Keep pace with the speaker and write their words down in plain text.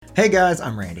Hey guys,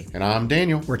 I'm Randy. And I'm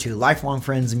Daniel. We're two lifelong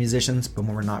friends and musicians, but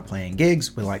when we're not playing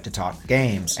gigs, we like to talk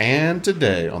games. And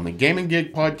today on the Game and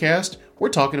Gig podcast, we're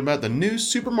talking about the new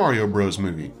Super Mario Bros.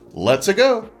 Movie. Let's-a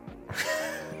go!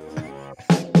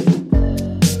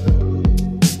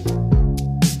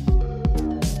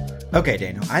 Okay,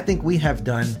 Daniel, I think we have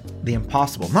done the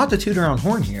impossible. Not to toot our own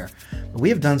horn here, but we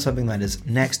have done something that is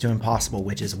next to impossible,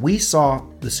 which is we saw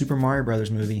the Super Mario Bros.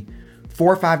 Movie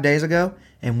 4 or 5 days ago,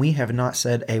 and we have not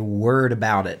said a word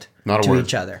about it Not a to word.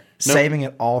 each other, Nope. saving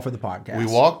it all for the podcast. We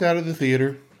walked out of the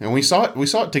theater, and we saw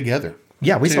it together.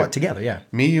 Yeah, we too. saw it together, yeah.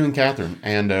 Me, you, and Catherine.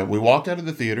 And we walked out of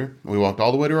the theater. We walked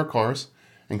all the way to our cars.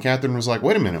 And Catherine was like,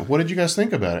 wait a minute, what did you guys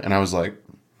think about it? And I was like,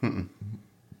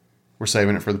 we're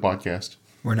saving it for the podcast.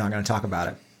 We're not going to talk about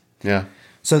it. Yeah.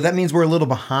 So that means we're a little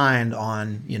behind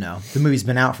on, the movie's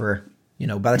been out for,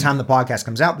 by the time the podcast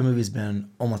comes out, the movie's been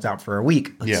almost out for a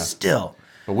week. But Yeah. still.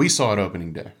 But we saw it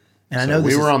opening day. And I So know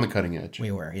we were on the cutting edge. We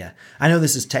were, yeah. I know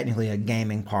this is technically a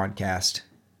gaming podcast,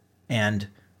 and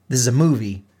this is a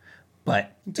movie,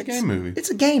 but It's a game movie.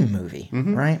 It's a game movie,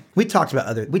 right? We talked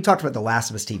about the Last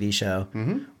of Us TV show.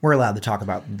 We're allowed to talk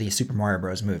about the Super Mario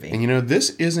Bros. Movie. And this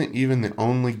isn't even the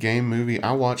only game movie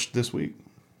I watched this week.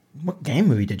 What game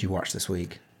movie did you watch this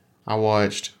week? I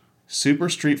watched Super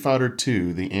Street Fighter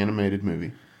 2, the animated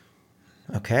movie.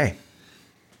 Okay.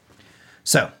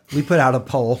 So we put out a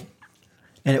poll,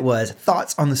 and it was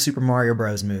thoughts on the Super Mario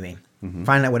Bros. Movie.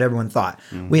 Find out what everyone thought.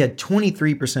 We had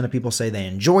 23% of people say they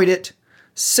enjoyed it,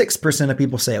 6% of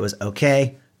people say it was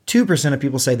okay, 2% of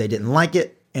people say they didn't like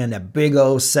it, and a big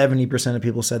 70% of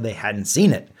people said they hadn't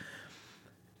seen it.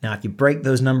 Now, if you break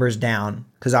those numbers down,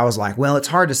 because I was like, well, it's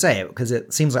hard to say because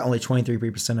it seems like only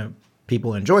 23% of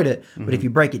people enjoyed it. But if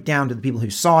you break it down to the people who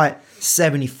saw it,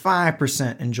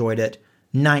 75% enjoyed it,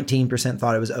 19%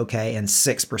 thought it was okay, and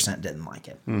 6% didn't like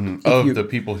it. The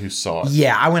people who saw it.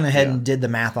 Yeah, I went ahead and did the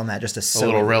math on that just to A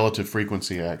little relative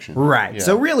frequency action. Right. Yeah.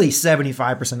 So really,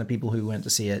 75% of people who went to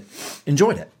see it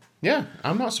enjoyed it. Yeah,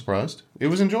 I'm not surprised. It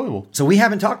was enjoyable. So we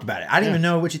haven't talked about it. I didn't even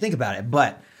know what you think about it.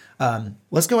 But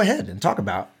let's go ahead and talk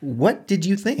about what did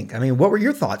you think? I mean, what were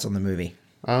your thoughts on the movie?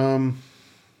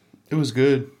 It was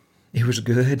good. It was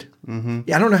good. Mm-hmm.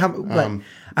 Yeah, I don't know how, but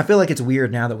I feel like it's weird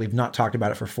now that we've not talked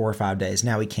about it for 4 or 5 days.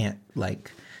 Now we can't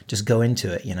just go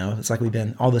into it. It's like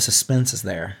all the suspense is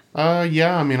there.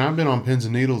 Yeah, I mean, I've been on pins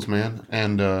and needles, man.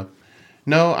 And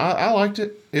no, I liked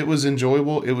it. It was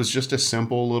enjoyable. It was just a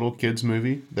simple little kids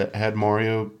movie that had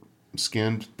Mario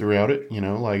skinned throughout it.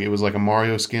 It was like a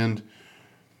Mario skinned.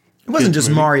 It wasn't just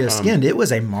movie. Mario skinned. It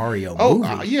was a Mario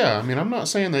movie. Yeah. I mean, I'm not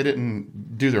saying they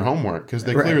didn't do their homework because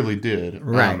they clearly did.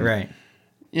 Right.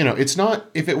 It's not,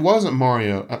 if it wasn't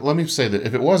Mario, let me say that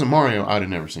if it wasn't Mario, I'd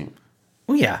have never seen it.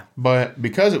 Well, yeah. But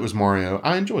because it was Mario,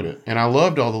 I enjoyed it. And I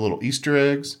loved all the little Easter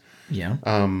eggs. Yeah.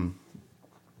 I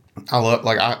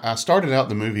started out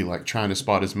the movie trying to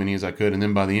spot as many as I could. And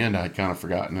then by the end, I had kind of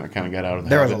forgotten. I kind of got out of the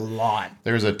There was habit. a lot.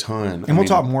 There's a ton. And we'll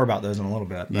talk more about those in a little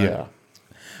bit. But, Yeah.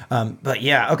 But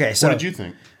yeah, okay. So What did you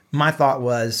think? My thought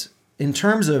was, in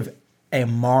terms of a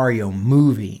Mario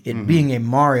movie, it being a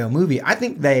Mario movie, I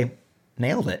think they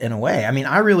nailed it in a way. I mean,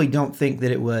 I really don't think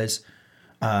that it was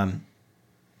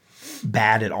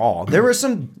bad at all. There were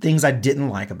some things I didn't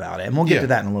like about it, and we'll get to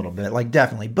that in a little bit,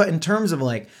 definitely. But in terms of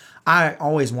I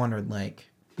always wondered,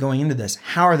 going into this,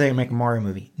 how are they going to make a Mario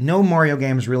movie? No Mario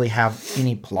games really have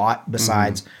any plot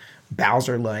besides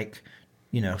Bowser,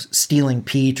 stealing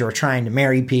Peach or trying to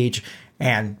marry Peach,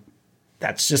 and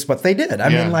that's just what they did. I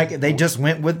mean, they just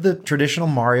went with the traditional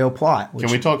Mario plot. Can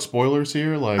we talk spoilers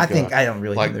here? I don't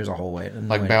really think there's a whole way.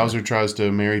 Bowser tries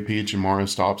to marry Peach and Mario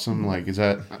stops him. Is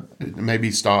that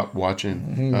maybe stop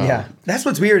watching? Yeah, that's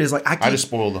what's weird is I just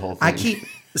spoiled the whole thing. I keep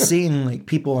seeing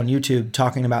people on YouTube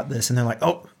talking about this, and they're like,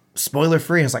 "Oh, spoiler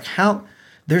free." And it's like, how?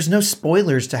 There's no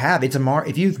spoilers to have. It's a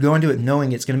if you go into it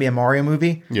knowing it's going to be a Mario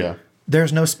movie. Yeah.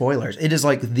 There's no spoilers. It is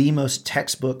the most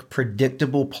textbook,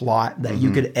 predictable plot that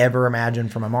you could ever imagine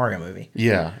from a Mario movie.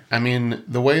 Yeah. I mean,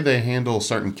 the way they handle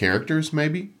certain characters,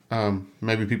 maybe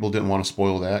people didn't want to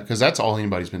spoil that because that's all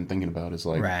anybody's been thinking about is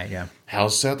right, yeah.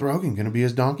 How's Seth Rogen going to be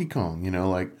as Donkey Kong?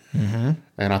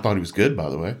 And I thought he was good, by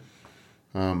the way.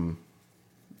 And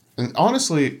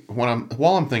honestly,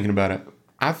 while I'm thinking about it,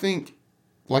 I think,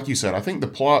 like you said, I think the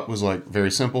plot was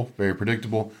very simple, very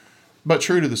predictable, but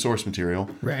true to the source material.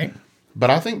 Right. But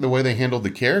I think the way they handled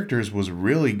the characters was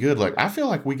really good. I feel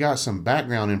like we got some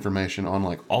background information on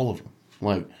all of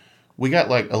them. We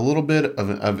got a little bit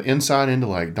of insight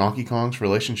into Donkey Kong's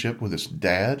relationship with his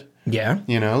dad. Yeah.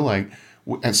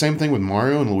 And same thing with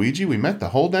Mario and Luigi. We met the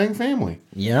whole dang family.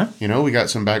 Yeah. We got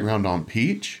some background on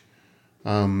Peach.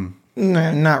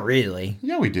 Not really.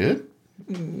 Yeah, we did.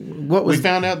 what We was?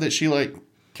 found out that she like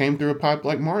came through a pipe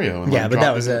like Mario. And, Yeah, like, but that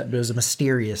dropped was it. it was a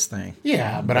mysterious thing.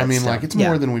 Yeah, but I mean, still, like it's yeah.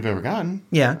 more than we've ever gotten.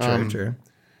 Yeah, true.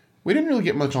 We didn't really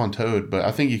get much on Toad, but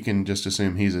I think you can just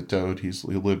assume he's a Toad. He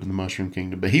lived in the Mushroom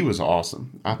Kingdom, but he was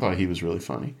awesome. I thought he was really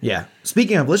funny. Yeah.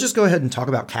 Speaking of, let's just go ahead and talk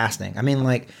about casting. I mean,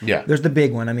 like, Yeah. there's the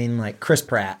big one. I mean, like Chris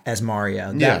Pratt as Mario.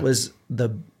 That Yeah. was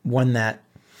the one that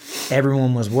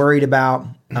everyone was worried about.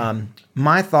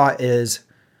 My thought is,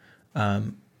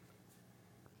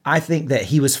 I think that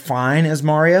he was fine as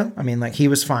Mario. I mean, like, he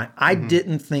was fine. I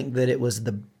didn't think that it was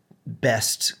the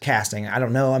best casting. I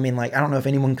don't know. I mean, like, I don't know if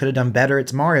anyone could have done better.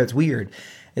 It's Mario. It's weird.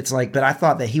 It's like, but I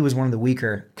thought that he was one of the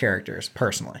weaker characters,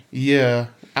 personally. Yeah,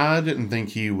 I didn't think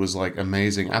he was like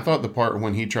amazing. I thought the part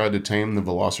when he tried to tame the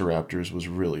Velociraptors was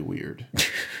really weird.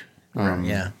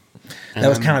 Yeah. That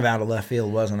was kind of out of left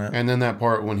field, wasn't it? And then that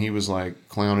part when he was like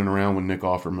clowning around with Nick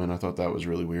Offerman, I thought that was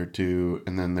really weird too.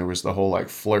 And then there was the whole like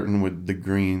flirting with the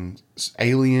green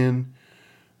alien.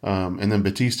 And then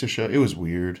Batista show. It was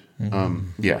weird.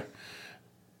 Yeah.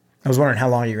 I was wondering how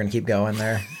long you're going to keep going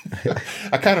there.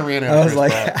 I kind of ran out I of was Chris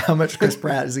like, Pratt. how much Chris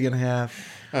Pratt is he going to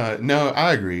have? No,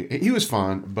 I agree. He was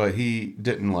fine, but he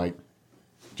didn't like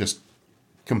just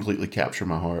completely capture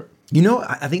my heart. You know,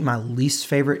 I think my least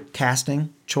favorite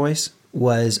casting choice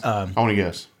was. I want to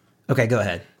guess. Okay, go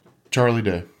ahead. Charlie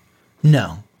Day.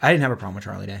 No, I didn't have a problem with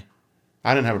Charlie Day.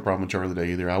 I didn't have a problem with Charlie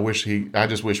Day either. I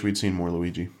just wish we'd seen more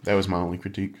Luigi. That was my only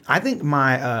critique. I think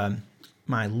my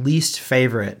my least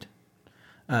favorite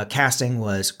casting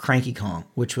was Cranky Kong,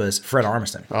 which was Fred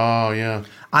Armisen. Oh yeah.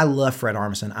 I love Fred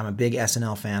Armisen. I'm a big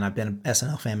SNL fan. I've been an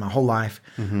SNL fan my whole life.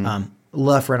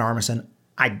 Love Fred Armisen.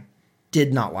 I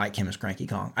did not like him as Cranky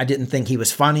Kong. I didn't think he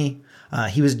was funny.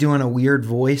 He was doing a weird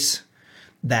voice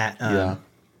that Yeah.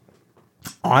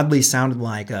 oddly sounded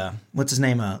like what's his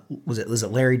name? Was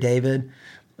it Larry David?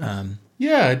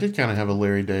 Yeah, it did kind of have a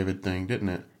Larry David thing, didn't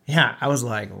it? Yeah, I was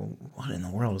like, what in the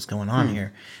world is going on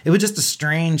here? It was just a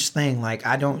strange thing. Like,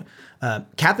 I don't.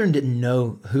 Catherine didn't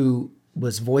know who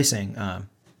was voicing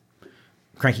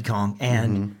Cranky Kong,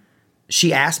 and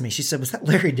she asked me. She said, "Was that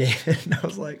Larry David?" And I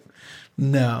was like,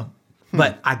 "No."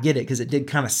 But I get it because it did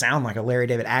kind of sound like a Larry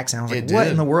David accent. I was like, It "What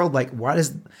did. in the world? Like,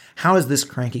 how is this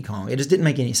Cranky Kong?" It just didn't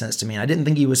make any sense to me. And I didn't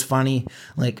think he was funny.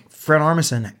 Like, Fred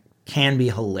Armisen can be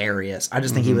hilarious. I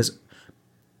just think he was.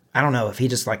 I don't know if he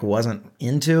just like wasn't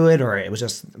into it or it was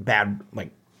just bad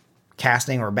like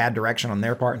casting or bad direction on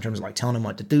their part in terms of like telling him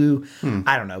what to do.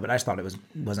 I don't know, but I just thought it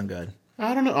wasn't good.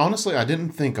 I don't know. Honestly, I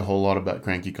didn't think a whole lot about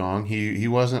Cranky Kong. He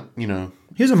wasn't, He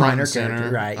was a front minor and center.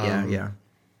 character, right? Yeah.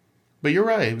 But you're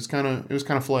right. It was kind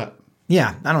of flat.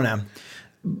 Yeah, I don't know.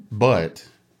 But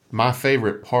my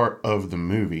favorite part of the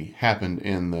movie happened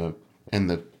in the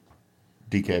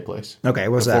DK place. Okay,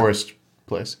 what's the that? forest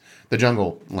place, the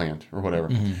jungle land or whatever.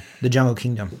 The Jungle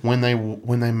Kingdom. When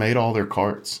they made all their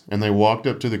carts and they walked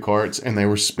up to the carts and they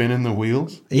were spinning the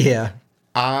wheels, Yeah.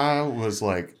 I was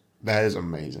like, that is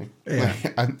amazing. Yeah.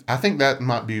 Like, I think that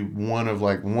might be one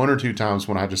or two times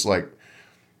when I just like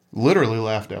literally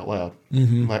laughed out loud.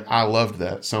 Like I loved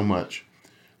that so much.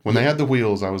 When they had the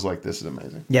wheels, I was like, this is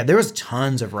amazing. Yeah, there was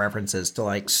tons of references to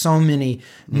like so many,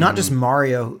 not just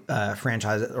Mario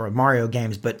franchises or Mario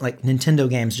games, but like Nintendo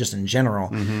games just in general.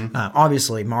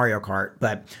 Obviously Mario Kart,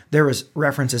 but there was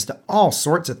references to all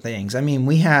sorts of things. I mean,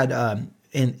 we had,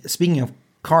 speaking of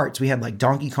carts, we had like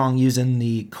Donkey Kong using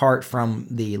the cart from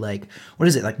the like, what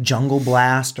is it, like Jungle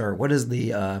Blast or what is the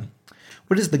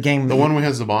game? The one where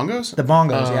has the bongos? The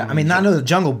bongos, yeah. I mean, I know the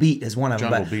Jungle Beat is one of them,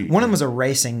 Jungle but Beat, one of yeah. them was a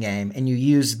racing game, and you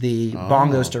use the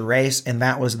bongos to race, and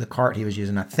that was the cart he was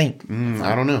using, I think.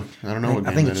 I don't know. I don't know what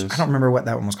I game think that is. I don't remember what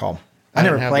that one was called. I I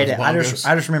never didn't have played those it. bongos.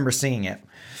 I just remember seeing it.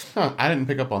 Huh, I didn't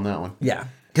pick up on that one. Yeah,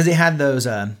 because it had those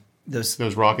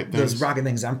Those rocket things. those rocket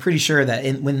things. I'm pretty sure that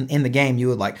in the game you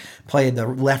would like play the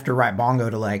left or right bongo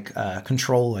to like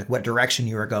control like what direction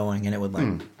you were going, and it would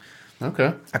like.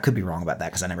 Okay. I could be wrong about that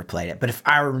because I never played it, but if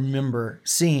I remember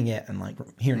seeing it and like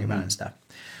hearing about it and stuff.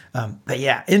 But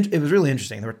yeah, it was really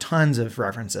interesting. There were tons of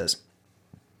references.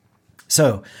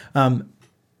 So,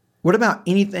 what about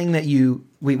anything that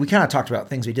we kind of talked about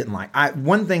things we didn't like.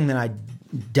 One thing that I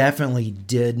definitely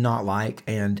did not like,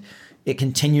 and it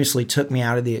continuously took me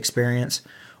out of the experience,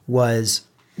 was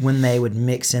when they would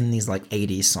mix in these like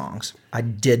 80s songs. I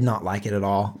did not like it at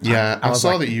all. Yeah, I was saw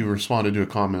like, that you responded to a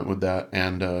comment with that,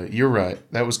 and you're right.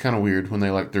 That was kind of weird when they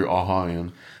like threw Aha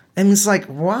in. And it's like,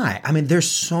 why? I mean, there's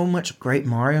so much great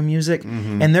Mario music,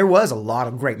 and there was a lot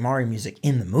of great Mario music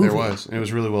in the movie. There was. It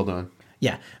was really well done.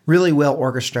 Yeah, really well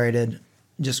orchestrated,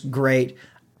 just great.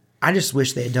 I just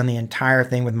wish they had done the entire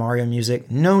thing with Mario music.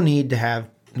 No need to have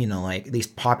you know, like these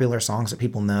popular songs that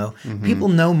people know. People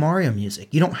know Mario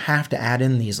music. You don't have to add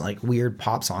in these like weird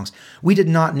pop songs. We did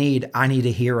not need "I Need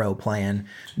a Hero" playing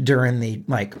during the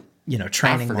like, you know, I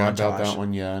training forgot montage. about that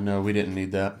one. Yeah, no, we didn't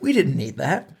need that. We didn't need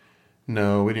that.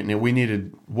 No, we didn't. We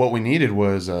needed what we needed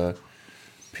was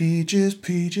peaches,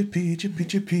 peaches, peaches,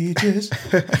 peaches, peaches.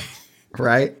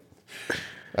 Right?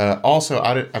 Also,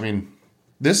 I mean,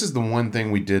 this is the one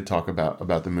thing we did talk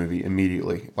about the movie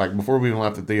immediately. Like before we even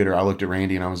left the theater, I looked at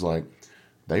Randy and I was like,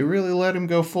 "They really let him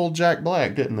go full Jack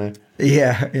Black, didn't they?"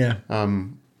 Yeah, yeah.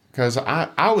 Because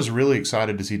I was really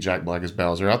excited to see Jack Black as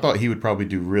Bowser. I thought he would probably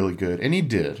do really good, and he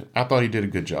did. I thought he did a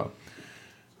good job.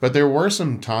 But there were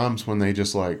some times when they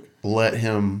just like let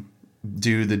him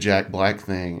do the Jack Black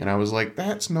thing, and I was like,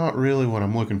 that's not really what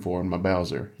I'm looking for in my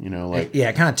Bowser. You know, like Yeah,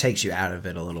 it kind of takes you out of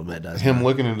it a little bit, doesn't him it?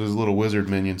 looking at his little wizard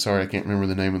minion. Sorry, I can't remember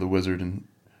the name of the wizard. And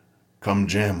come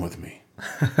jam with me.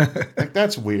 Like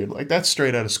that's weird. Like that's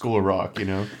straight out of School of Rock, you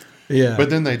know. Yeah. But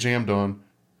then they jammed on.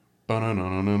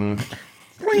 Ba-na-na-na-na-na.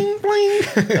 Bling, bling.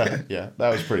 Yeah, that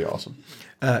was pretty awesome.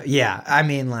 Yeah, I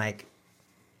mean, like,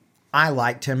 I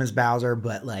liked him as Bowser,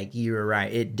 but like you were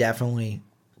right, it definitely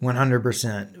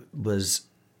 100% was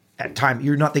at time.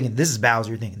 You're not thinking this is Bowser,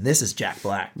 you're thinking this is Jack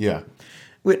Black. Yeah,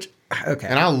 Which okay,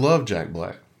 and I love Jack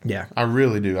Black. yeah, I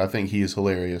really do. I think he is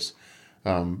hilarious.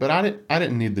 But I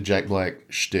didn't need the Jack Black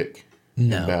shtick in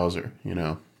No. Bowser. You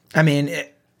know. I mean,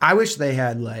 I wish they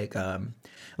had like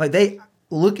they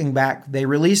looking back, they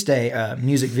released a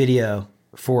music video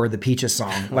for the Peaches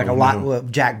song, like a lot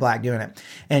of Jack Black doing it,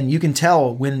 and you can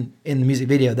tell when in the music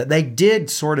video that they did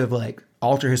sort of like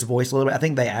alter his voice a little bit. I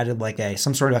think they added like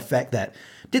some sort of effect that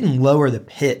didn't lower the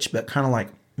pitch, but kind of like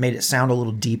made it sound a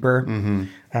little deeper.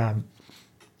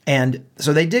 And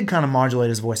so they did kind of modulate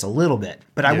his voice a little bit,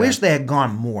 but I wish they had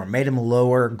gone more, made him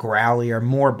lower, growlier,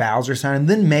 more Bowser sounding.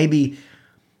 Then maybe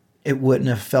it wouldn't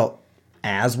have felt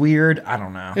as weird. I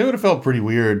don't know. It would have felt pretty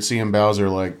weird seeing Bowser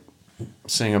like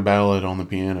sing a ballad on the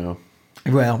piano.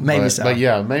 Well, maybe so. But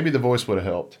yeah, maybe the voice would have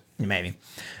helped. Maybe.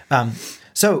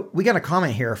 So we got a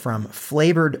comment here from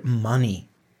Flavored Money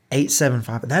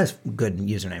 875. That is a good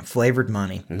username. Flavored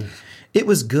Money. It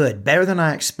was good. Better than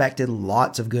I expected.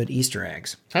 Lots of good Easter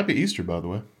eggs. Happy Easter, by the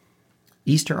way.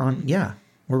 Easter on, yeah.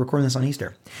 We're recording this on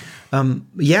Easter.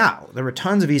 Yeah, there were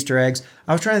tons of Easter eggs.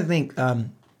 I was trying to think.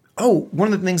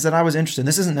 One of the things that I was interested in,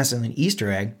 this isn't necessarily an Easter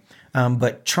egg,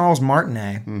 but Charles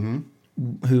Martinet,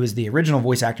 who is the original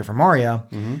voice actor for Mario,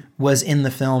 was in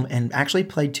the film and actually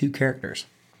played two characters.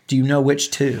 Do you know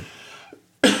which two?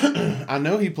 I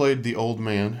know he played the old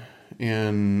man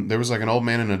there was like an old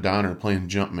man in a diner playing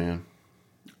Jumpman.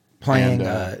 Playing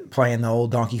the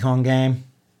old Donkey Kong game.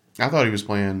 I thought he was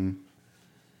playing.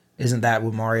 Isn't that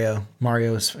what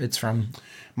it's from?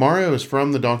 Mario is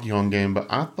from the Donkey Kong game, but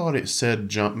I thought it said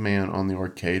Jumpman on the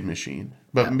arcade machine.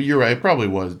 But you're right, it probably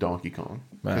was Donkey Kong.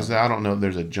 Because I don't know if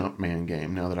there's a Jumpman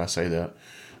game now that I say that.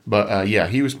 But yeah,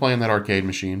 he was playing that arcade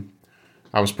machine.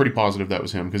 I was pretty positive that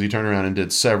was him because he turned around and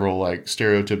did several like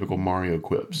stereotypical Mario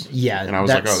quips. Yeah. And I was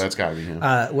like, oh, that's gotta be him.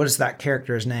 What is that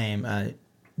character's name?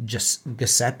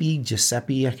 Giuseppe,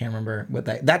 I can't remember what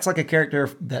that's like a character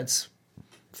that's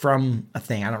from a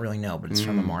thing. I don't really know, but it's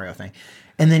from a Mario thing.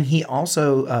 And then he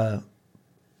also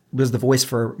was the voice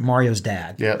for Mario's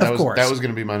dad. Yeah, that was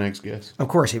going to be my next guess. Of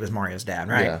course, he was Mario's dad,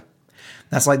 right? Yeah.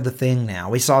 That's like the thing now.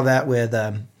 We saw that with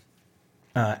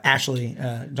Ashley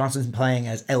Johnson playing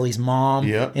as Ellie's mom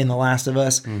in The Last of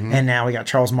Us, and now we got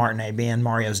Charles Martinet being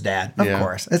Mario's dad. Of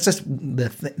course, it's just the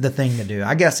thing to do.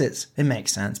 I guess it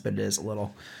makes sense, but it is a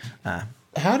little.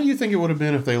 How do you think it would have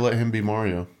been if they let him be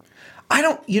Mario? I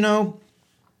don't.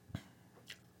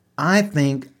 I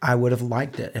think I would have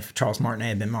liked it if Charles Martinet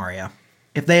had been Mario.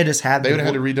 If they had just had, they would have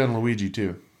had to redone Luigi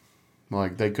too.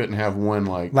 Like they couldn't have one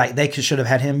like they should have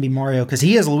had him be Mario because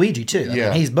he is Luigi too. I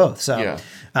mean, he's both. So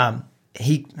I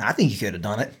think he could have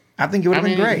done it. I think it would have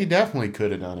been great. He definitely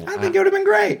could have done it. I think it would have been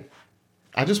great.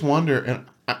 I just wonder, and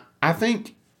I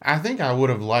think I would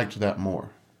have liked that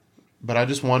more, but I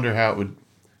just wonder how it would,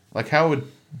 like how would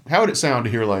it sound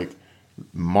to hear like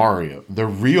Mario, the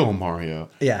real Mario,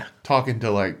 talking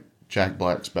to like Jack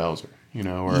Black's Bowser,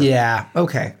 or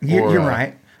okay, you're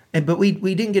right. But we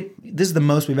didn't get, this is the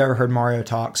most we've ever heard Mario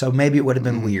talk, so maybe it would have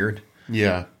been weird.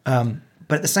 Yeah.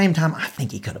 But at the same time, I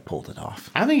think he could have pulled it off.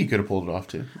 I think he could have pulled it off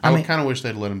too. I would kind of wish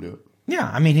they'd let him do it. Yeah,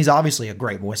 I mean, he's obviously a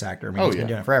great voice actor. I mean, he's been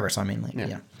doing it forever, so I mean, like,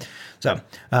 So,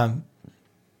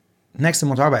 next thing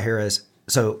we'll talk about here is,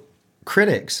 so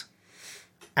critics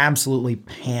absolutely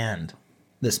panned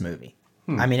this movie.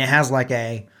 I mean, it has like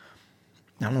a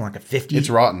 50. It's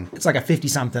rotten. It's like a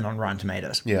 50-something on Rotten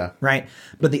Tomatoes. Yeah. Right?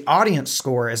 But the audience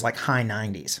score is like high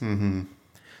 90s. Mm-hmm.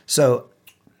 So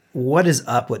what is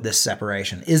up with this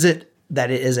separation? Is it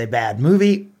that it is a bad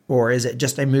movie, or is it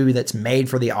just a movie that's made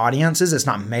for the audiences? It's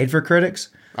not made for critics?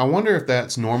 I wonder if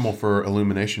that's normal for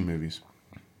Illumination movies.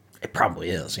 It probably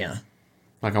is, yeah.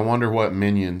 Like, I wonder what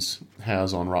Minions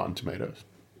has on Rotten Tomatoes.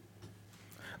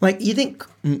 Like, you think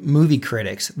movie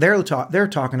critics, they're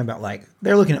talking about, like,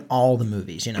 they're looking at all the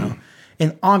movies, you know?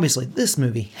 And obviously, this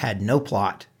movie had no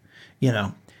plot, you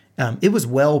know? It was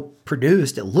well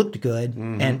produced, it looked good,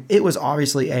 and it was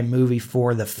obviously a movie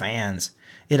for the fans.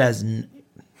 It has...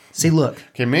 See, look.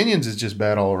 Okay, Minions is just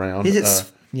bad all around.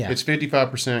 Yeah. It's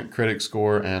 55% critic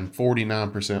score and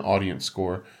 49% audience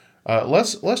score.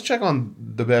 Let's check on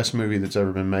the best movie that's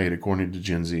ever been made, according to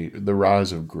Gen Z, The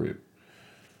Rise of Gru.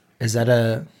 Is that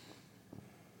a...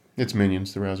 It's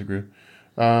Minions, The Rise of Gru.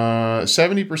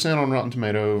 70% on Rotten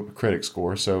Tomato critic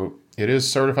score, so it is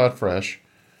certified fresh,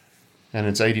 and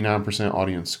it's 89%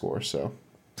 audience score. So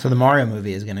the Mario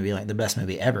movie is going to be like the best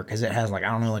movie ever because it has like, I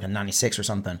don't know, like a 96 or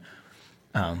something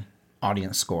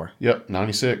audience score. Yep,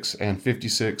 96 and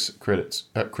 56 critics.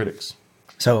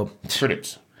 So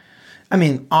Critics. I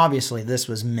mean, obviously, this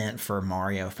was meant for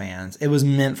Mario fans. It was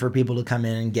meant for people to come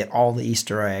in and get all the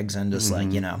Easter eggs and just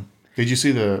like, you know. Did you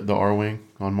see the R-Wing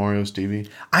on Mario's TV?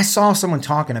 I saw someone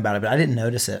talking about it, but I didn't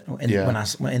notice it when I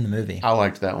went in the movie. I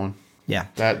liked that one. Yeah.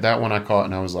 That one I caught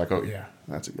and I was like, oh, yeah,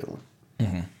 that's a good one.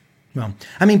 Well,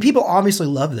 I mean, people obviously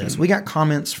love this. We got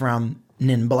comments from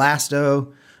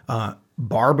Ninblasto,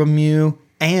 Barbamew,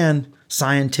 and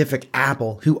Scientific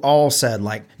Apple, who all said,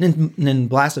 like,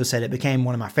 Ninblasto said it became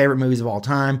one of my favorite movies of all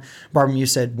time. Barbamew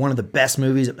said one of the best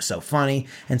movies. It was so funny.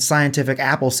 And Scientific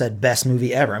Apple said best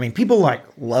movie ever. I mean, people like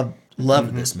loved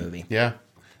this movie. Yeah.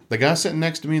 The guy sitting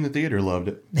next to me in the theater loved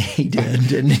it. He did,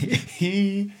 didn't he?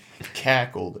 He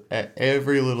cackled at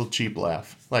every little cheap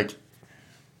laugh. Like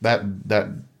that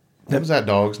what was that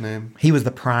dog's name? He was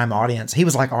the prime audience. He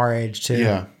was like our age too.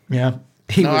 Yeah. Yeah.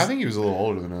 I think he was a little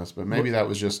older than us, but maybe I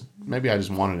just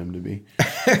wanted him to be.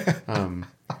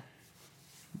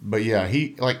 But yeah,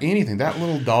 he, like anything, that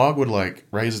little dog would like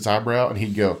raise its eyebrow and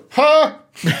he'd go, "Huh!"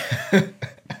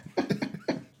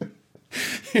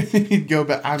 He'd go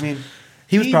back. I mean,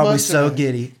 he was probably so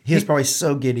giddy. He was probably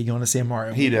so giddy going to see a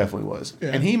Mario movie. He definitely was. Yeah.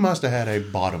 And he must have had a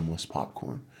bottomless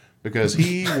popcorn because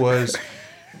he was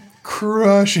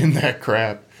crushing that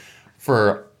crap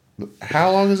for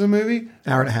how long is the movie?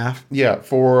 Hour and a half. Yeah,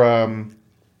 for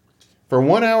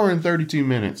 1 hour and 32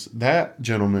 minutes, that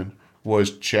gentleman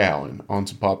was chowing on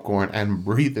some popcorn and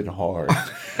breathing hard.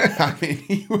 I mean,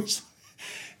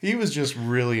 he was just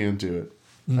really into it.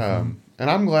 And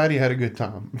I'm glad he had a good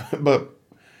time. But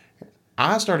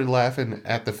I started laughing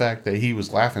at the fact that he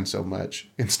was laughing so much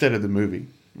instead of the movie.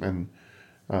 And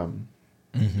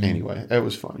anyway, it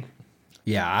was funny.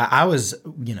 Yeah, I was,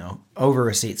 over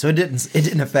a seat, so it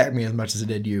didn't affect me as much as it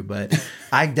did you. But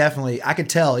I could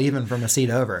tell even from a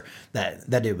seat over that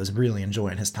dude was really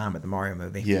enjoying his time at the Mario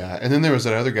movie. Yeah, and then there was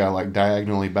that other guy like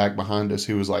diagonally back behind us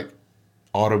who was like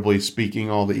audibly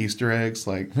speaking all the Easter eggs,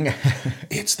 like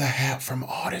it's the hat from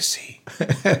Odyssey.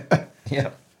 Yeah,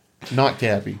 not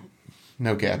Cappy.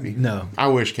 No Cappy. No, I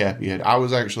wish Cappy had. I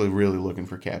was actually really looking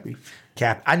for Cappy.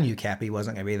 I knew Cappy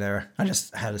wasn't going to be there. I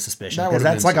just had a suspicion. Because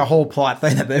that's like a whole plot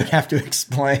thing that they would have to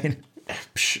explain.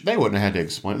 They wouldn't have had to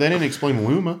explain. They didn't explain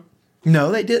Luma.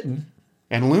 No, they didn't.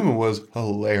 And Luma was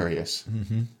hilarious.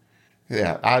 Mm-hmm.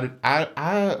 Yeah,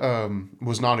 I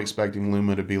was not expecting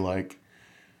Luma to be like,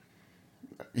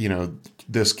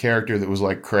 this character that was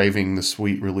like craving the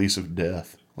sweet release of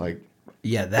death. Like,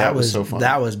 yeah, that was so funny.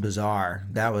 That was bizarre.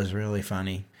 That was really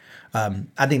funny.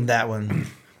 I think that one...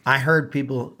 I heard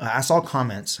people. I saw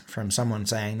comments from someone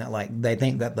saying that like they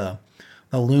think that the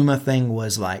Luma thing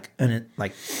was like an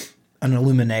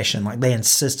illumination. Like they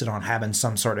insisted on having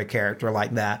some sort of character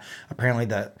like that. Apparently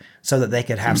so that they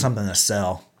could have something to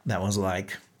sell that was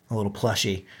like a little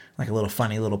plushie, like a little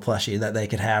funny little plushie that they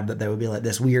could have. That they would be like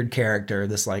this weird character,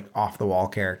 this like off the wall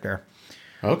character.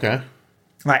 Okay.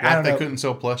 Like I don't know. They couldn't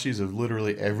sell plushies of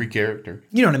literally every character.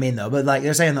 You know what I mean, though. But like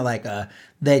they're saying that like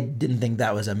they didn't think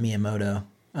that was a Miyamoto.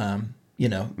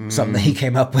 Something that he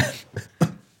came up with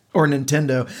or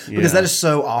Nintendo because that is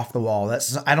so off the wall.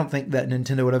 I don't think that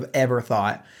Nintendo would have ever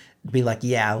thought to be like,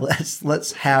 yeah,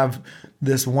 let's have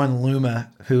this one Luma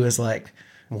who is like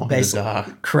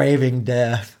basically craving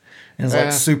death and is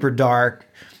like super dark.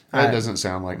 That doesn't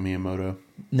sound like Miyamoto.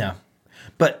 No,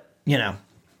 but I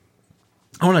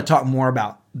want to talk more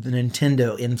about the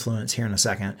Nintendo influence here in a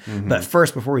second. Mm-hmm. But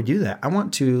first, before we do that, I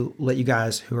want to let you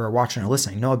guys who are watching or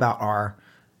listening know about our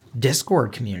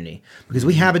Discord community because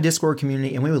we have a Discord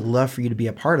community and we would love for you to be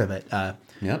a part of it.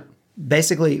 Yep.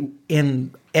 basically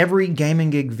in every Gaming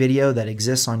Gig video that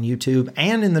exists on YouTube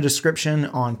and in the description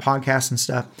on podcasts and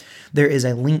stuff, there is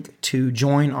a link to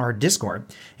join our Discord.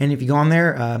 And if you go on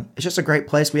there, it's just a great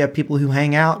place. We have people who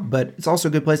hang out, but it's also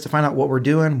a good place to find out what we're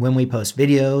doing when we post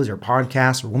videos or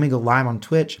podcasts or when we go live on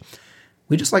Twitch.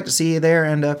 We just like to see you there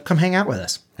and come hang out with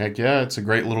us. Heck yeah, it's a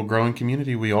great little growing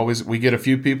community. We get a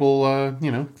few people, a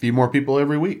few more people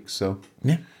every week. So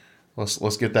yeah,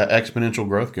 let's get that exponential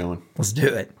growth going. Let's do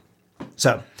it.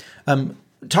 So,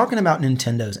 talking about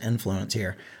Nintendo's influence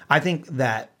here, I think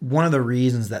that one of the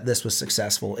reasons that this was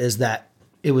successful is that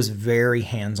it was very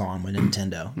hands-on with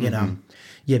Nintendo. You know,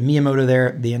 you had Miyamoto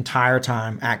there the entire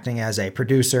time acting as a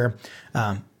producer.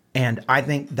 And I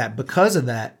think that because of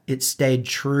that, it stayed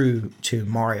true to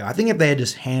Mario. I think if they had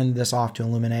just handed this off to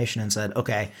Illumination and said,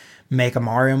 okay, make a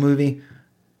Mario movie,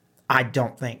 I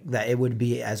don't think that it would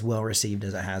be as well received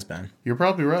as it has been. You're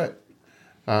probably right.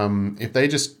 If they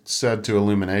just said to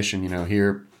Illumination,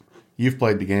 here, you've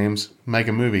played the games, make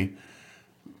a movie,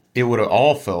 it would have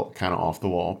all felt kind of off the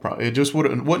wall. Probably. It just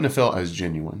wouldn't have felt as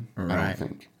genuine, right. I don't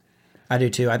think. I do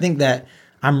too. I think that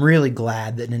I'm really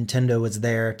glad that Nintendo was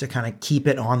there to kind of keep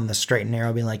it on the straight and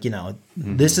narrow, being like,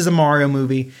 this is a Mario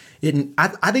movie.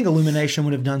 I think Illumination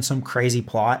would have done some crazy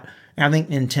plot. And I think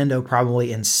Nintendo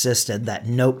probably insisted that,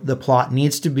 nope, the plot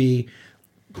needs to be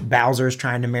Bowser's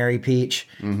trying to marry Peach,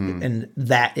 and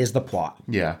that is the plot.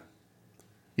 Yeah,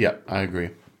 I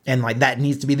agree. And that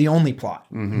needs to be the only plot.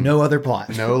 No other plot.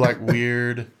 No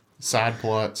weird side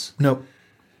plots. Nope.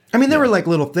 I mean, there were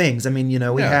little things. I mean,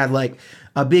 we had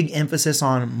a big emphasis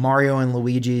on Mario and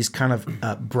Luigi's kind of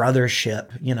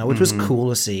brothership, which was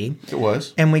cool to see. It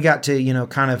was. And we got to,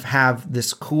 kind of have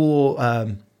this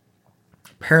cool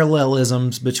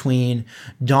parallelisms between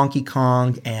Donkey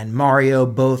Kong and Mario,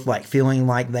 both feeling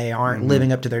like they aren't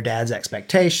living up to their dad's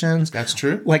expectations. That's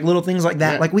true. Little things like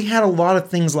that. Yeah. We had a lot of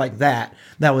things like that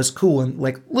was cool, and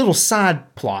little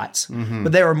side plots,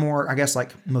 but they were more, I guess,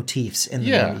 motifs in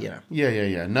the movie.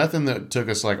 Yeah. Nothing that took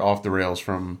us off the rails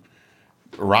from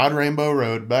Ride Rainbow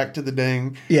Road back to the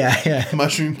dang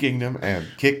Mushroom Kingdom and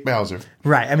kick Bowser.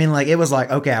 Right. I mean, it was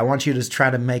okay, I want you to try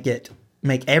to make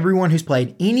everyone who's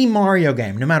played any Mario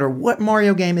game, no matter what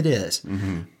Mario game it is,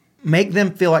 make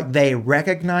them feel like they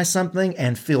recognize something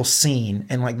and feel seen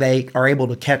and they are able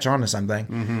to catch on to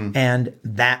something. And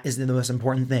that is the most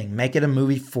important thing. Make it a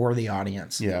movie for the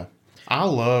audience. Yeah.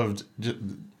 I'm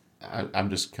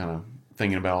just kind of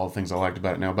thinking about all the things I liked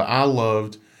about it now, but I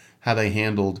loved how they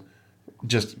handled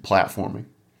just platforming.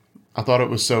 I thought it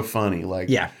was so funny.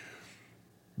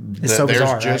 It's so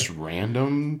bizarre, there's just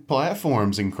random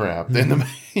platforms and crap. Then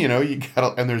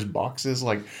and there's boxes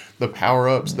the power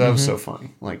ups. That was so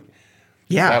funny.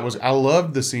 I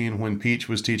loved the scene when Peach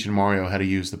was teaching Mario how to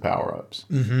use the power ups.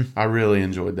 I really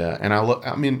enjoyed that, and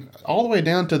I mean, all the way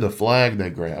down to the flag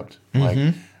they grabbed.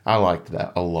 I liked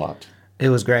that a lot. It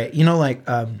was great.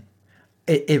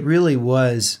 It really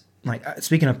was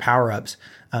speaking of power ups.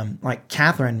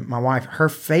 Catherine, my wife, her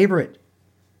favorite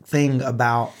thing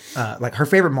about her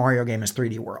favorite Mario game is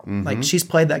 3D World. She's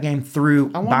played that game through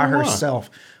by herself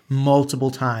multiple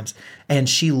times, and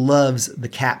she loves the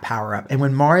cat power up. And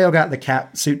when Mario got the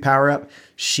cat suit power up,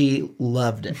 she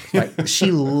loved it.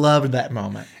 She loved that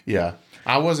moment. Yeah,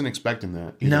 I wasn't expecting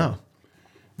that either. No,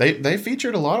 they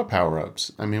featured a lot of power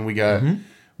ups. I mean, we got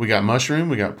Mushroom,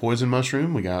 we got Poison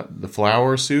Mushroom, we got the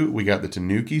Flower suit, we got the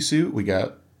Tanuki suit, we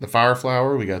got the Fire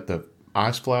Flower, we got the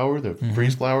Ice Flower, the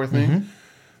Freeze Flower thing.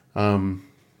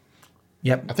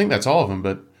 Yep. I think that's all of them,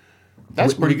 but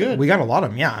that's pretty good. We got a lot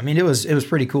of them. Yeah. I mean, it was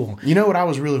pretty cool. You know what I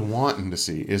was really wanting to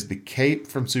see is the cape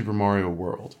from Super Mario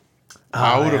World.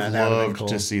 I would have loved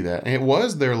to see that. And it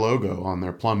was their logo on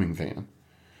their plumbing van.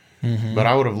 But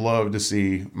I would have loved to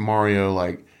see Mario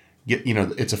get,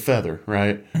 it's a feather,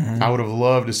 right? I would have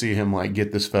loved to see him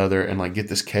get this feather and get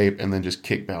this cape and then just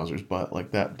kick Bowser's butt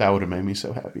like that. That would have made me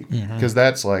so happy because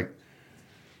that's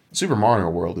Super Mario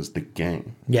World is the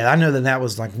game. Yeah, I know that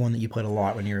was one that you played a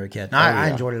lot when you were a kid. I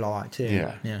enjoyed it a lot too.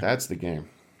 Yeah, that's the game.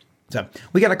 So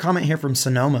we got a comment here from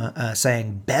Sonoma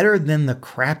saying better than the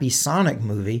crappy Sonic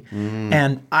movie,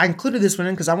 and I included this one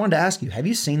in because I wanted to ask you: have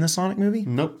you seen the Sonic movie?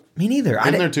 Nope. Me neither.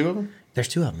 Isn't there two of them? There's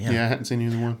two of them. Yeah. Yeah, I hadn't seen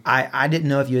either one. I didn't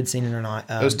know if you had seen it or not.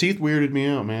 Those teeth weirded me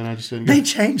out, man. I just didn't. They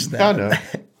changed that.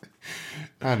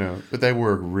 I know, but they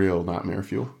were real nightmare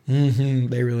fuel.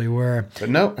 They really were. But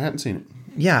no, I hadn't seen it.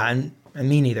 Yeah, and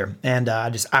me neither. And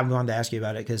I wanted to ask you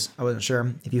about it because I wasn't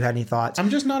sure if you had any thoughts. I'm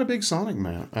just not a big Sonic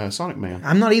man.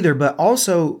 I'm not either, but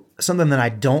also something that I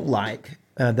don't like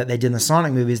that they did in the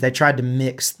Sonic movies, they tried to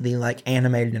mix the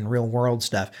animated and real world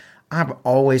stuff. I've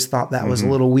always thought that was a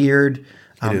little weird.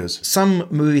 It is. Some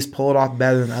movies pull it off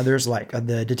better than others, like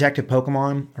the Detective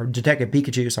Pokemon or Detective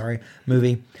Pikachu,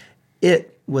 movie.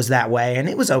 It was that way, and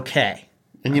it was okay.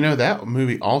 And that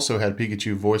movie also had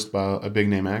Pikachu voiced by a big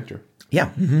name actor. Yeah.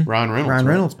 Mm-hmm. Ryan Reynolds. Ryan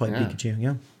right? Reynolds played Pikachu,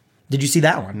 yeah. Did you see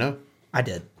that one? No. I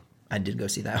did. I did go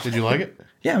see that one. Did you like it?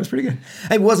 Yeah, it was pretty good.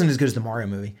 It wasn't as good as the Mario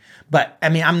movie. But, I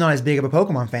mean, I'm not as big of a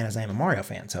Pokemon fan as I am a Mario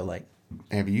fan, so, like...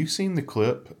 Have you seen the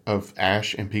clip of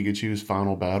Ash and Pikachu's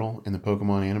final battle in the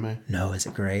Pokemon anime? No, is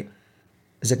it great?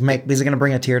 Is it going to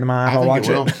bring a tear to my eye if I watch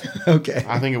it? Okay.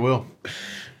 I think it will.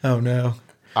 Oh, no.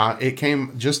 It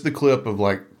came, just the clip of,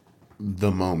 like,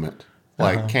 the moment,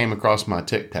 like, came across my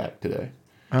Tic Tac today.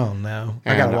 Oh, no.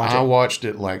 And I got to watch it. I watched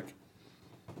it, like,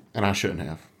 and I shouldn't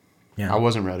have. Yeah. I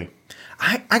wasn't ready.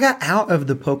 I got out of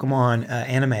the Pokemon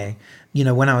anime,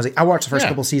 when I watched the first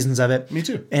couple seasons of it. Me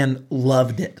too. And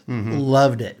loved it.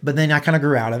 Loved it. But then I kind of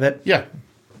grew out of it. Yeah.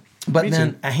 But Me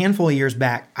then too. a handful of years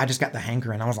back, I just got the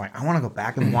hankering. I was like, I want to go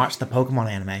back and watch the Pokemon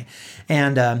anime.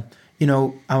 And,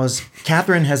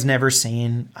 Catherine has never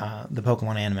seen the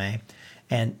Pokemon anime.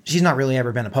 And she's not really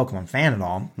ever been a Pokemon fan at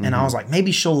all. And I was like,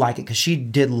 maybe she'll like it because she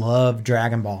did love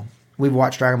Dragon Ball. We've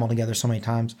watched Dragon Ball together so many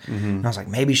times. And I was like,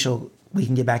 maybe we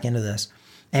can get back into this.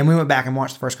 And we went back and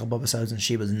watched the first couple episodes, and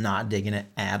she was not digging it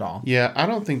at all. Yeah, I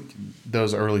don't think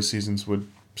those early seasons would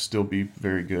still be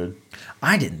very good.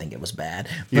 I didn't think it was bad.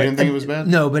 You didn't think it was bad?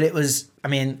 No, but it was, I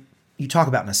mean, you talk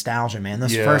about nostalgia, man.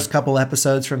 Those first couple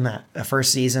episodes from that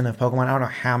first season of Pokemon, I don't know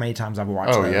how many times I've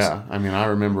watched those. Oh, yeah. I mean, I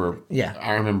remember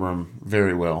them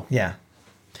very well. Yeah.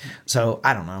 So,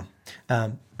 I don't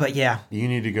know. But yeah. You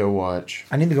need to go watch.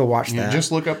 I need to go watch that.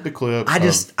 Just look up the clip. I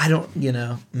don't,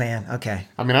 man, okay.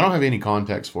 I mean, I don't have any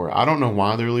context for it. I don't know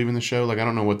why they're leaving the show. Like, I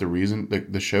don't know what the reason,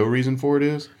 the show reason for it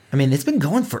is. I mean, it's been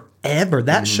going forever.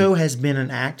 That show has been an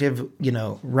active,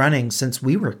 running since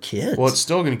we were kids. Well, it's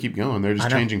still going to keep going. They're just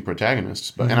changing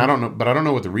protagonists. But and I don't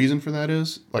know what the reason for that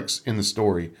is, like in the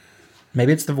story.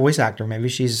 Maybe it's the voice actor. Maybe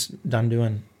she's done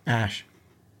doing Ash.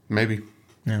 Maybe.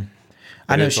 Yeah.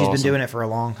 I know she's been doing it for a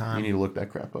long time. You need to look that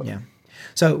crap up. Yeah.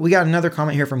 So we got another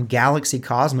comment here from Galaxy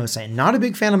Cosmo saying, not a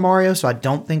big fan of Mario, so I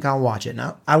don't think I'll watch it.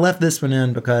 Now, I left this one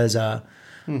in because how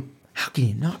can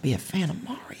you not be a fan of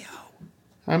Mario?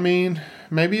 I mean,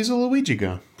 maybe he's a Luigi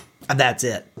guy. That's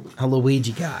it. A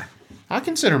Luigi guy. I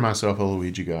consider myself a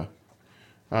Luigi guy.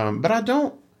 But I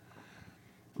don't.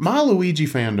 My Luigi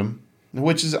fandom,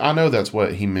 which is, I know that's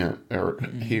what he meant, or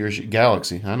he or she,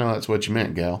 Galaxy. I know that's what you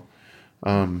meant, Gal.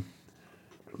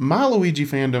 My Luigi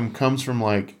fandom comes from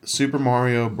like Super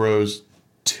Mario Bros.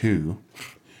 2,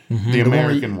 the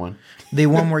American one. The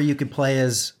one where you could play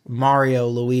as Mario,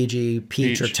 Luigi,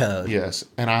 Peach, or Toad. Yes.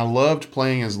 And I loved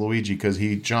playing as Luigi because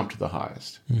he jumped the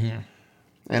highest.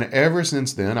 And ever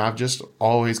since then, I've just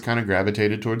always kind of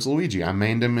gravitated towards Luigi. I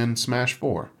mained him in Smash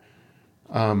 4.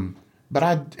 But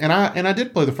I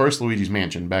did play the first Luigi's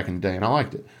Mansion back in the day, and I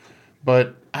liked it.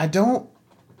 But I don't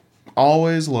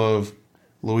always love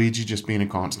Luigi just being a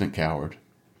constant coward.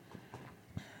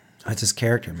 That's his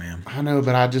character, man. I know,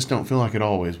 but I just don't feel like it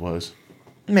always was.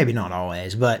 Maybe not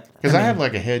always, but... Because I had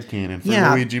like a headcanon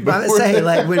for Luigi before. I would say,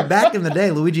 like, back in the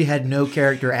day, Luigi had no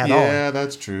character at all. Yeah,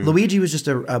 that's true. Luigi was just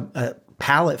a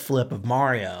palette flip of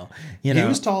Mario. He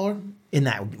was taller. In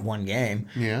that one game.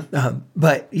 Yeah.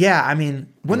 But, yeah, I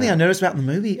mean, one thing I noticed about in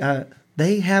the movie,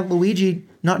 they had Luigi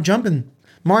not jumping.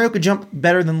 Mario could jump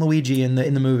better than Luigi in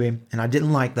the movie, and I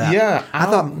didn't like that. Yeah. I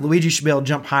thought Luigi should be able to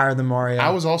jump higher than Mario. I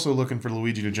was also looking for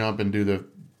Luigi to jump and do the...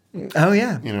 Oh,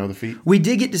 yeah. the feet. We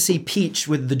did get to see Peach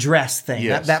with the dress thing.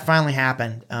 Yes. That finally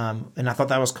happened, and I thought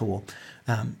that was cool.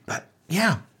 But,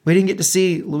 yeah, we didn't get to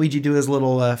see Luigi do his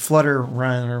little flutter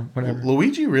run or whatever.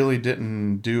 Luigi really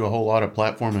didn't do a whole lot of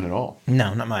platforming at all.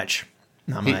 No, not much.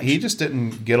 Not much. He just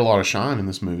didn't get a lot of shine in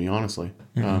this movie, honestly.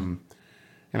 And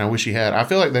I wish he had. I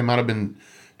feel like they might have been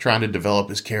trying to develop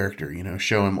his character,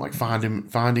 show him, like,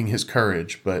 finding his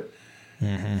courage. But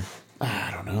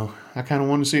I don't know. I kind of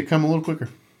wanted to see it come a little quicker.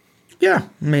 Yeah,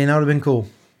 I mean, that would have been cool.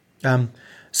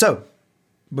 So,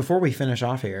 before we finish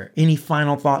off here, any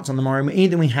final thoughts on the Mario movie?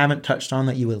 Anything we haven't touched on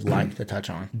that you would like to touch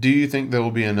on? Do you think there will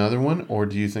be another one, or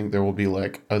do you think there will be,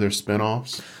 like, other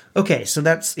spinoffs? Okay, so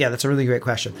that's a really great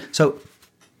question. So,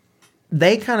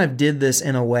 they kind of did this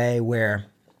in a way where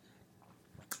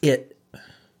it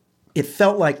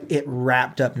felt like it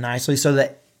wrapped up nicely so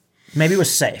that maybe it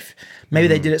was safe. Maybe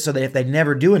they did it so that if they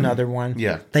never do another one,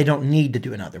 they don't need to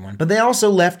do another one. But they also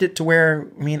left it to where,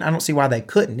 I mean, I don't see why they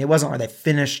couldn't. It wasn't like they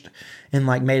finished and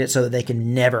like made it so that they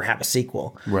can never have a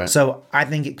sequel. Right. So I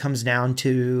think it comes down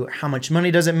to how much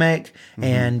money does it make,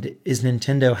 and is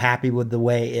Nintendo happy with the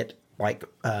way it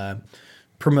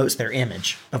promotes their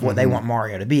image of what they want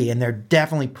Mario to be. And they're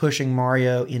definitely pushing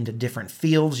Mario into different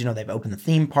fields. You know, they've opened the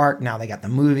theme park. Now they got the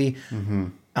movie.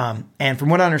 And from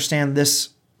what I understand, this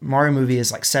Mario movie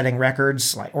is like setting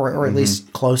records, like, or at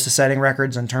least close to setting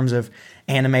records in terms of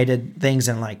animated things,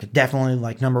 and like definitely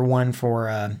like #1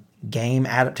 for game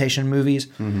adaptation movies.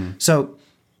 So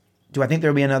do I think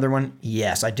there'll be another one?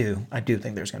 Yes, I do. I do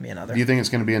think there's going to be another. Do you think it's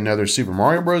going to be another Super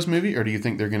Mario Bros. Movie, or do you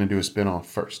think they're going to do a spin-off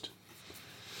first?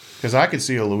 Because I could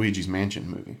see a Luigi's Mansion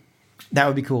movie. That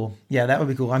would be cool. Yeah, that would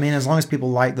be cool. I mean, as long as people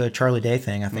like the Charlie Day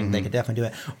thing, I think they could definitely do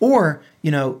it. Or,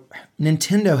 you know,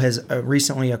 Nintendo has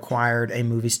recently acquired a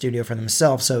movie studio for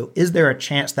themselves. So is there a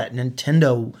chance that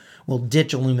Nintendo will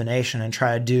ditch Illumination and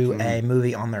try to do a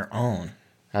movie on their own?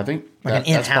 I think Like an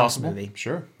that's in-house possible. movie.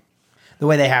 Sure. The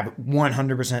way they have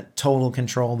 100% total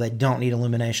control. They don't need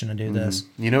Illumination to do this.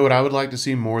 You know what I would like to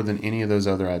see more than any of those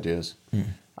other ideas?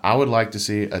 I would like to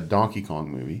see a Donkey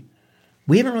Kong movie.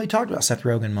 We haven't really talked about Seth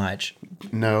Rogen much.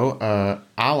 No,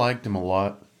 I liked him a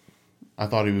lot. I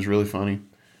thought he was really funny.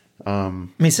 I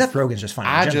mean, Seth Rogen's just funny.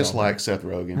 I just like Seth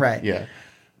Rogen. Right. Yeah.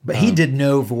 But he did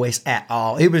no voice at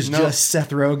all. It was just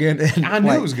Seth Rogen. And I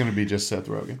knew it was going to be just Seth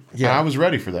Rogen. Yeah. I was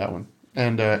ready for that one.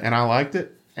 And I liked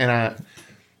it. And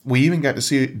we even got to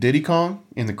see Diddy Kong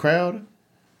in the crowd.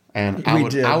 And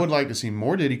I would like to see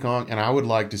more Diddy Kong, and I would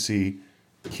like to see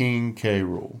King K.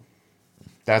 Rool.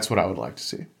 That's what I would like to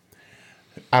see.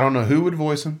 I don't know who would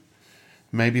voice him.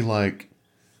 Maybe like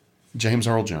James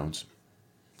Earl Jones.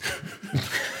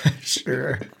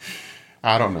 Sure.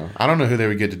 I don't know. I don't know who they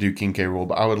would get to do King K. Rool,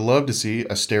 but I would love to see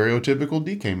a stereotypical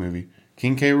DK movie.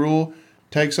 King K. Rool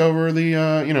takes over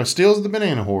the, steals the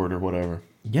banana horde or whatever.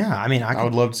 Yeah, I mean, I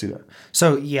would love to see that.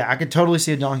 So yeah, I could totally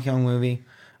see a Donkey Kong movie.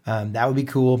 That would be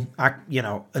cool.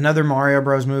 Another Mario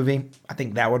Bros. Movie. I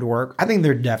think that would work. I think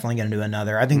they're definitely going to do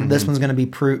another. I think this one's going to be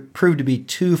proved to be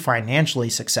too financially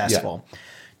successful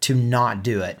to not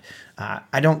do it.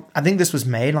 I think this was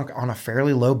made on a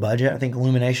fairly low budget. I think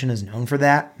Illumination is known for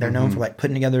that. They're known for like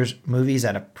putting together movies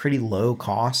at a pretty low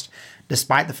cost,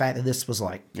 despite the fact that this was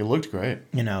like, it looked great.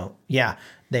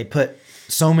 They put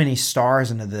so many stars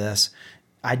into this.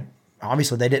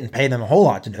 Obviously they didn't pay them a whole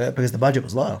lot to do it because the budget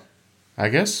was low. I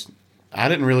guess I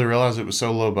didn't really realize it was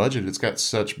so low budget. It's got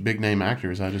such big name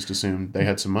actors. I just assumed they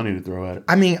had some money to throw at it.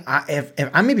 I mean, if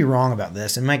I may be wrong about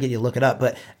this, it might get you to look it up,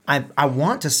 but I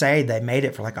want to say they made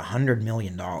it for like $100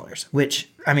 million, which,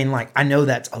 I mean, like, I know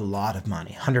that's a lot of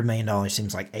money. $100 million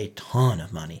seems like a ton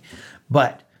of money,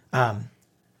 but that's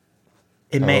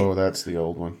the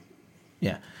old one.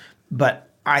 Yeah. But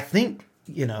I think,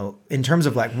 in terms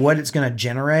of like what it's going to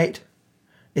generate,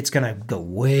 it's going to go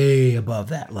way above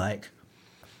that. Like,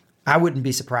 I wouldn't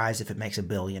be surprised if it makes $1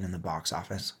 billion in the box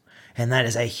office. And that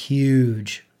is a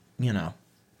huge,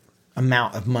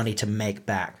 amount of money to make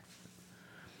back.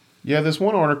 Yeah, this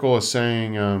one article is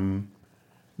saying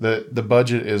that the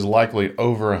budget is likely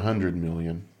over $100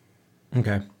 million.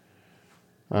 Okay.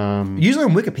 Usually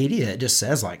on Wikipedia, it just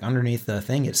says like underneath the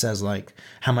thing, it says like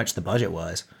how much the budget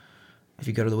was. If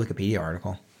you go to the Wikipedia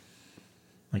article,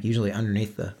 like usually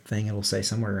underneath the thing, it'll say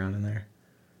somewhere around in there.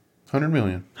 100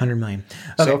 million. 100 million.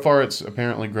 Okay. So far, it's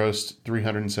apparently grossed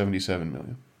 377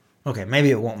 million. Okay,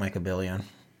 maybe it won't make $1 billion,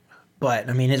 but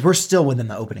I mean, we're still within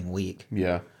the opening week.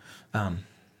 Yeah.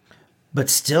 But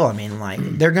still, I mean, like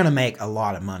they're gonna make a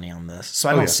lot of money on this, so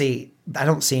I don't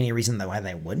see any reason why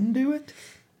they wouldn't do it.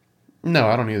 No,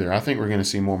 I don't either. I think we're gonna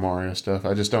see more Mario stuff.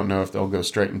 I just don't know if they'll go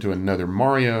straight into another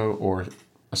Mario or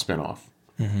a spinoff.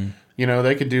 Mm-hmm.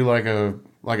 They could do like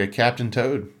a Captain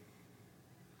Toad.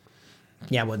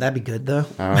 Yeah, would that be good though?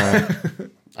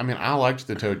 I mean, I liked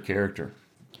the Toad character.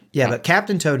 Yeah, but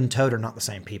Captain Toad and Toad are not the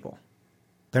same people.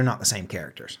 They're not the same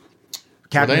characters.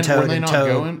 Were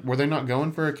they not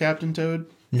going for a Captain Toad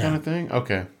kind of thing?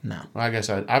 Okay. No. Well, I guess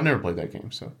I've never played that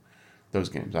game, so those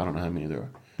games, I don't know how many there are.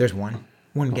 There's one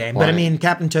game. But I mean,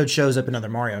 Captain Toad shows up in other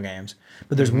Mario games.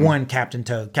 But there's one Captain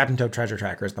Toad. Captain Toad Treasure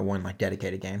Tracker is the one like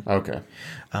dedicated game. Okay.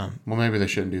 Well, maybe they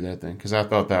shouldn't do that then, because I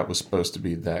thought that was supposed to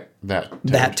be that Toad.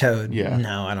 That Toad. Yeah.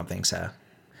 No, I don't think so.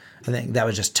 I think that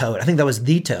was just Toad. I think that was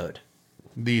the Toad.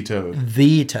 The Toad.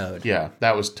 The Toad. Yeah,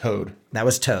 that was Toad. That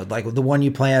was Toad, like the one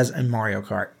you play as in Mario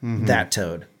Kart. That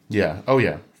Toad. Yeah. Oh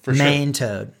yeah. For sure. Main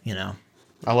Toad.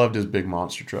 I loved his big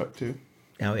monster truck too.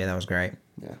 Oh yeah, that was great.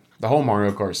 Yeah, the whole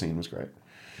Mario Kart scene was great.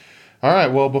 All right,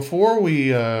 well, before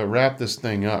we wrap this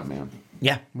thing up, man.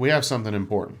 Yeah. We have something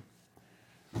important.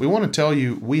 We want to tell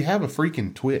you we have a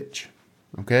freaking Twitch.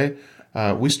 Okay,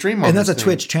 we stream on. And that's a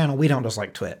Twitch channel. We don't just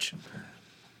like Twitch.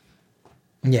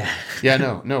 Yeah.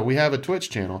 Yeah, no, we have a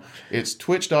Twitch channel. It's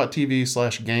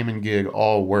twitch.tv/gameandgig,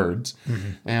 all words.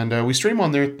 And we stream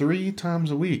on there 3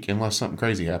 times a week, unless something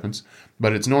crazy happens.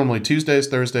 But it's normally Tuesdays,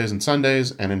 Thursdays, and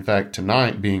Sundays. And in fact,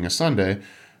 tonight being a Sunday,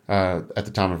 at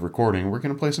the time of recording, we're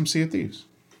going to play some Sea of Thieves.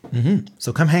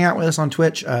 So come hang out with us on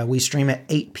Twitch. We stream at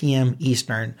 8 p.m.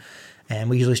 Eastern,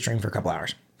 and we usually stream for a couple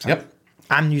hours. So Yep.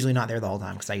 I'm usually not there the whole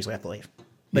time because I usually have to leave.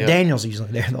 But Yep. Daniel's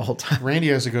usually there the whole time. Randy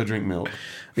has to go drink milk.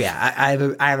 Yeah, I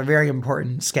have a very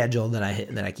important schedule that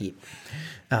I keep.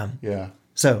 Yeah.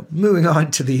 So moving on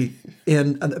to the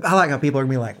end, I like how people are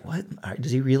gonna be like, "What?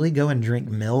 Does he really go and drink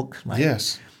milk?" Like,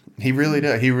 Yes, he really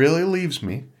does. He really leaves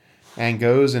me and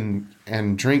goes and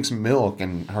drinks milk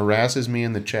and harasses me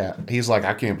in the chat. He's like,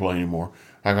 I can't play anymore.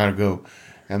 I gotta go.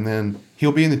 And then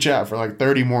he'll be in the chat for like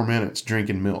 30 more minutes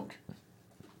drinking milk.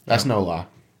 That's no lie.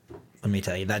 Let me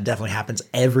tell you, that definitely happens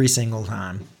every single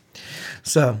time.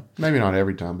 So Maybe not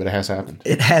every time, but it has happened.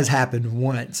 it has happened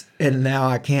once, and now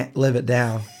I can't live it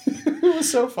down. It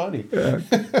was so funny.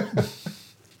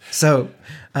 So,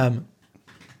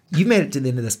 you've made it to the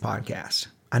end of this podcast.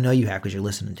 I know you have because you're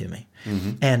listening to me.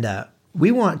 And we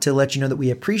want to let you know that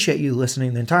we appreciate you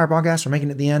listening to the entire podcast or making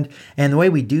it to the end. And the way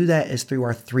we do that is through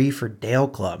our 3 for Dale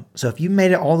Club. So if you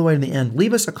made it all the way to the end,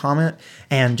 leave us a comment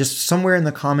and just somewhere in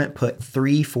the comment put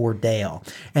 3 for Dale.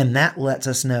 And that lets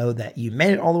us know that you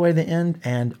made it all the way to the end.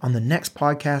 And on the next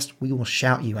podcast, we will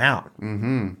shout you out.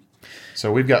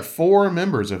 So we've got 4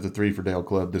 members of the 3 for Dale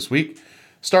Club this week.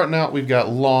 Starting out, we've got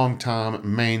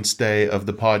longtime mainstay of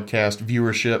the podcast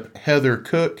viewership, Heather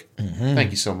Cook.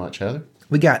 Thank you so much, Heather.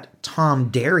 We got Tom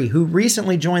Derry, who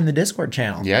recently joined the Discord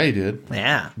channel. Yeah, he did.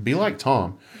 Yeah. Be like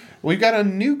Tom. We've got a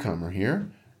newcomer here,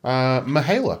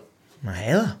 Mahala.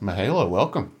 Mahala,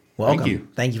 welcome. Welcome.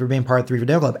 Thank you for being part of the 3 for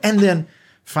Dale Club. And then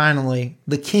finally,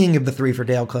 the king of the 3 for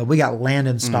Dale Club, we got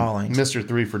Landon Stallings. Mr.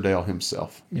 3 for Dale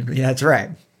himself. Yeah, that's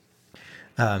right.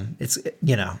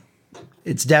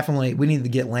 It's definitely, we need to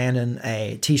get Landon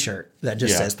a t-shirt that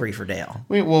just says 3 for Dale.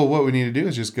 Well, what we need to do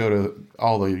is just go to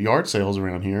all the yard sales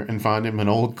around here and find him an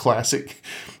old classic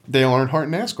Dale Earnhardt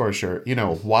NASCAR shirt.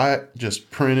 White, just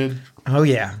printed. Oh,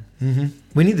 yeah.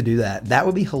 We need to do that. That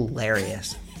would be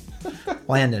hilarious.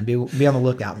 Landon, be on the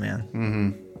lookout,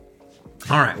 man.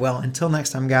 All right. Well, until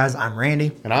next time, guys, I'm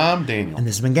Randy. And I'm Daniel. And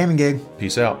this has been Gaming Gig.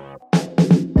 Peace out.